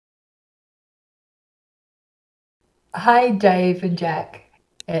Hi, Dave and Jack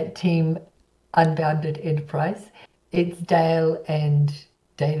at Team Unbounded Enterprise. It's Dale and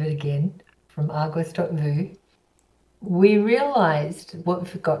David again from Argos.Vu. We realized what we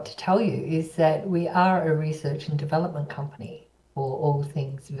forgot to tell you is that we are a research and development company for all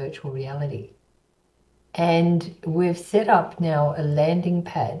things virtual reality. And we've set up now a landing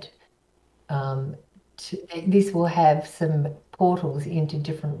pad. Um, this will have some portals into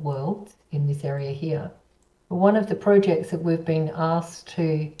different worlds in this area here. One of the projects that we've been asked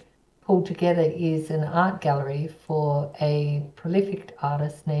to pull together is an art gallery for a prolific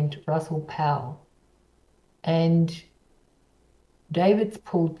artist named Russell Powell. And David's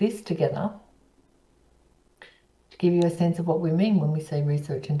pulled this together to give you a sense of what we mean when we say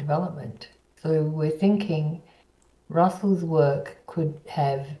research and development. So we're thinking Russell's work could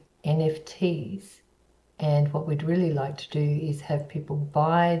have NFTs, and what we'd really like to do is have people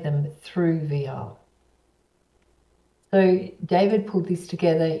buy them through VR. So David pulled this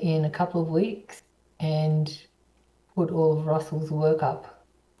together in a couple of weeks and put all of Russell's work up.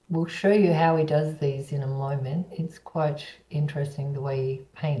 We'll show you how he does these in a moment. It's quite interesting the way he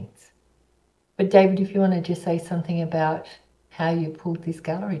paints. But David, if you want to just say something about how you pulled this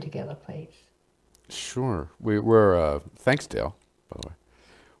gallery together, please. Sure. We're thanks, Dale. By the way,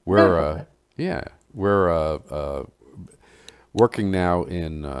 No we're problem. yeah, we're working now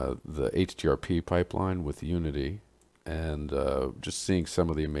in the HDRP pipeline with Unity, and just seeing some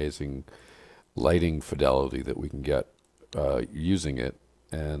of the amazing lighting fidelity that we can get using it.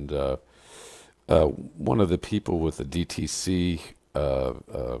 And one of the people with the DTC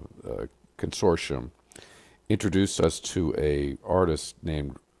consortium introduced us to a artist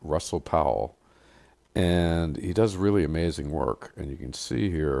named Russell Powell, and he does really amazing work. And you can see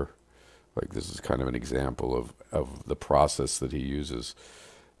here, like this is kind of an example of the process that he uses.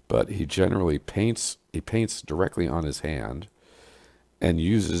 But he generally paints directly on his hand and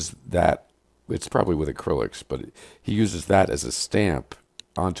uses that. It's probably with acrylics, but he uses that as a stamp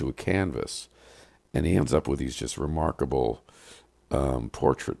onto a canvas, and he ends up with these just remarkable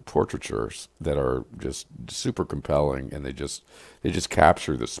portraitures that are just super compelling, and they just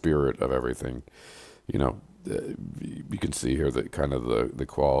capture the spirit of everything. You know, you can see here that kind of the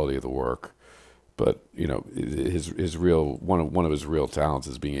quality of the work. But his real one of his real talents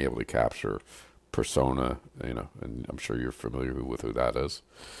is being able to capture persona. And I'm sure you're familiar with who that is.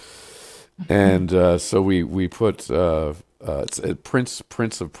 And so we put it's a Prince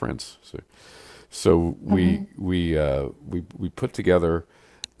of Prince. So Mm-hmm. we put together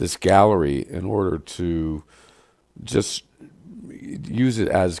this gallery in order to just use it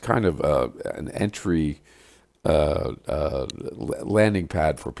as kind of an entry landing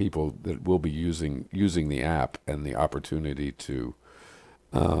pad for people that will be using the app, and the opportunity to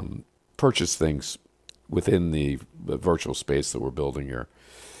purchase things within the virtual space that we're building here.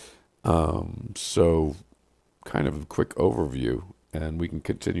 So kind of a quick overview, and we can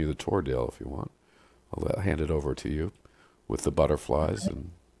continue the tour, Dale, if you want. Hand it over to you with the butterflies,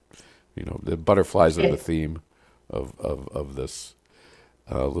 and the butterflies are the Yes. theme of this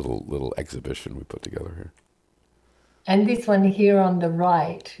little exhibition we put together here. And this one here on the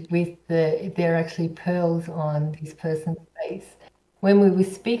right with they're actually pearls on this person's face. When we were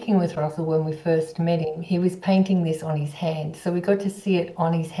speaking with Russell, when we first met him, he was painting this on his hand. So we got to see it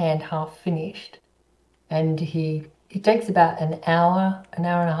on his hand, half finished. And it takes about an hour and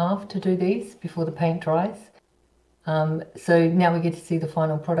a half to do these before the paint dries. So now we get to see the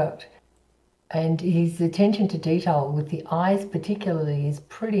final product. And his attention to detail with the eyes particularly is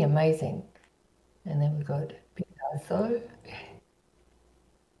pretty amazing. And then we've got Picasso.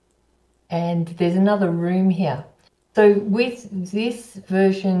 And there's another room here. So with this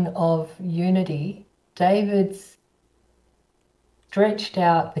version of Unity, David's stretched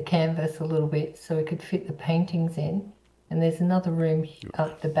out the canvas a little bit so it could fit the paintings in. And there's another room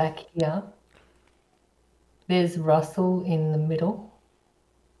up the back here. There's Russell in the middle.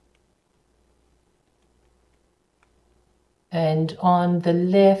 And on the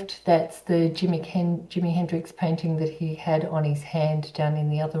left, that's the Jimi Hendrix painting that he had on his hand down in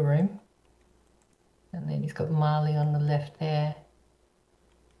the other room. And then he's got Marley on the left there.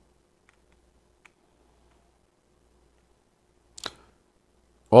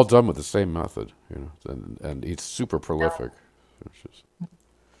 All done with the same method, and he's super prolific.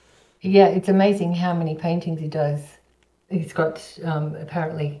 Yeah, it's amazing how many paintings he does. He's got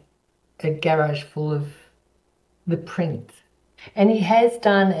apparently a garage full of the prints. And he has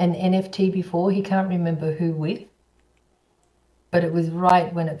done an NFT before. He can't remember who with, but it was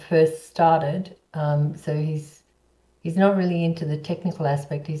right when it first started. So he's not really into the technical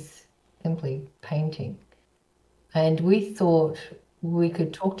aspect. He's simply painting. And we thought we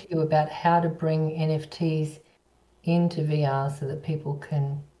could talk to you about how to bring NFTs into VR so that people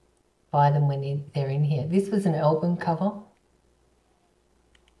can buy them when they're in here. This was an album cover.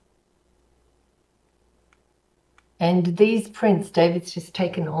 And these prints, David's just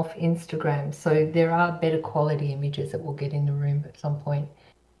taken off Instagram. So there are better quality images that we'll get in the room at some point.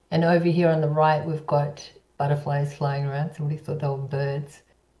 And over here on the right, we've got butterflies flying around. Somebody thought they were birds.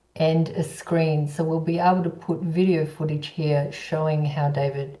 And a screen. So we'll be able to put video footage here showing how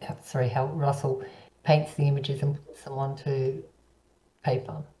how Russell paints the images and puts them onto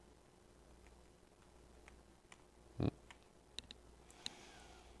paper.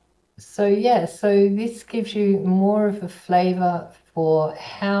 So yeah, so this gives you more of a flavor for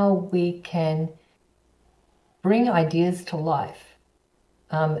how we can bring ideas to life.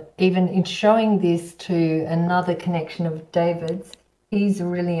 Even in showing this to another connection of David's, he's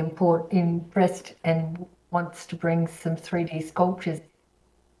really impressed and wants to bring some 3D sculptures.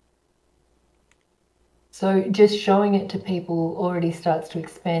 So just showing it to people already starts to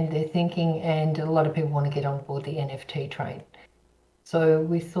expand their thinking, and a lot of people want to get on board the NFT train. So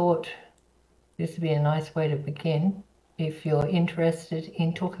we thought this would be a nice way to begin. If you're interested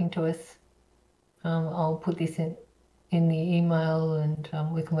in talking to us, I'll put this in the email, and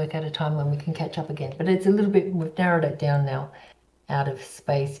we can work out a time when we can catch up again. But it's a little bit, we've narrowed it down now out of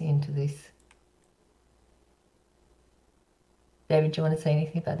space into this. David, do you want to say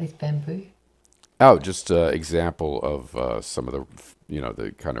anything about this bamboo? Oh, just an example of some of the,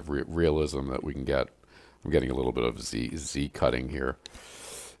 the kind of realism that we can get. I'm getting a little bit of Z cutting here,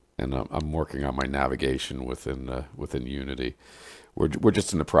 and I'm working on my navigation within Unity. We're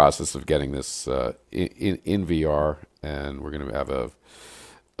just in the process of getting this in VR, and we're going to have a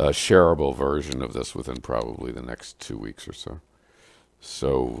shareable version of this within probably the next 2 weeks or so.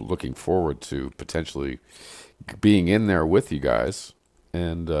 So looking forward to potentially being in there with you guys,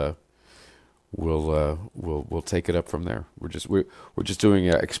 and we'll take it up from there. We're just doing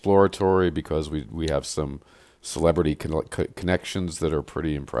exploratory because we have some celebrity connections that are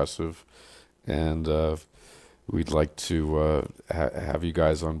pretty impressive, and we'd like to have you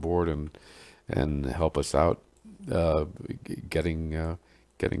guys on board and help us out getting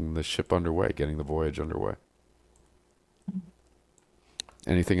the ship underway, getting the voyage underway.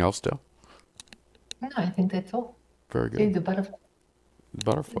 Anything else, Dale? No, I think that's all. Very good. See the butterflies. The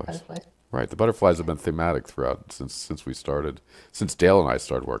butterflies. Right. The butterflies have been thematic throughout since we started, since Dale and I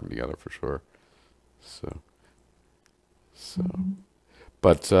started working together, for sure. So.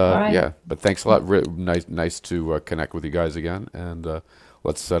 But right. yeah. But thanks a lot. Nice to connect with you guys again, and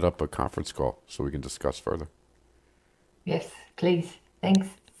let's set up a conference call so we can discuss further. Yes, please. Thanks.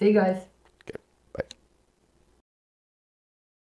 See you guys.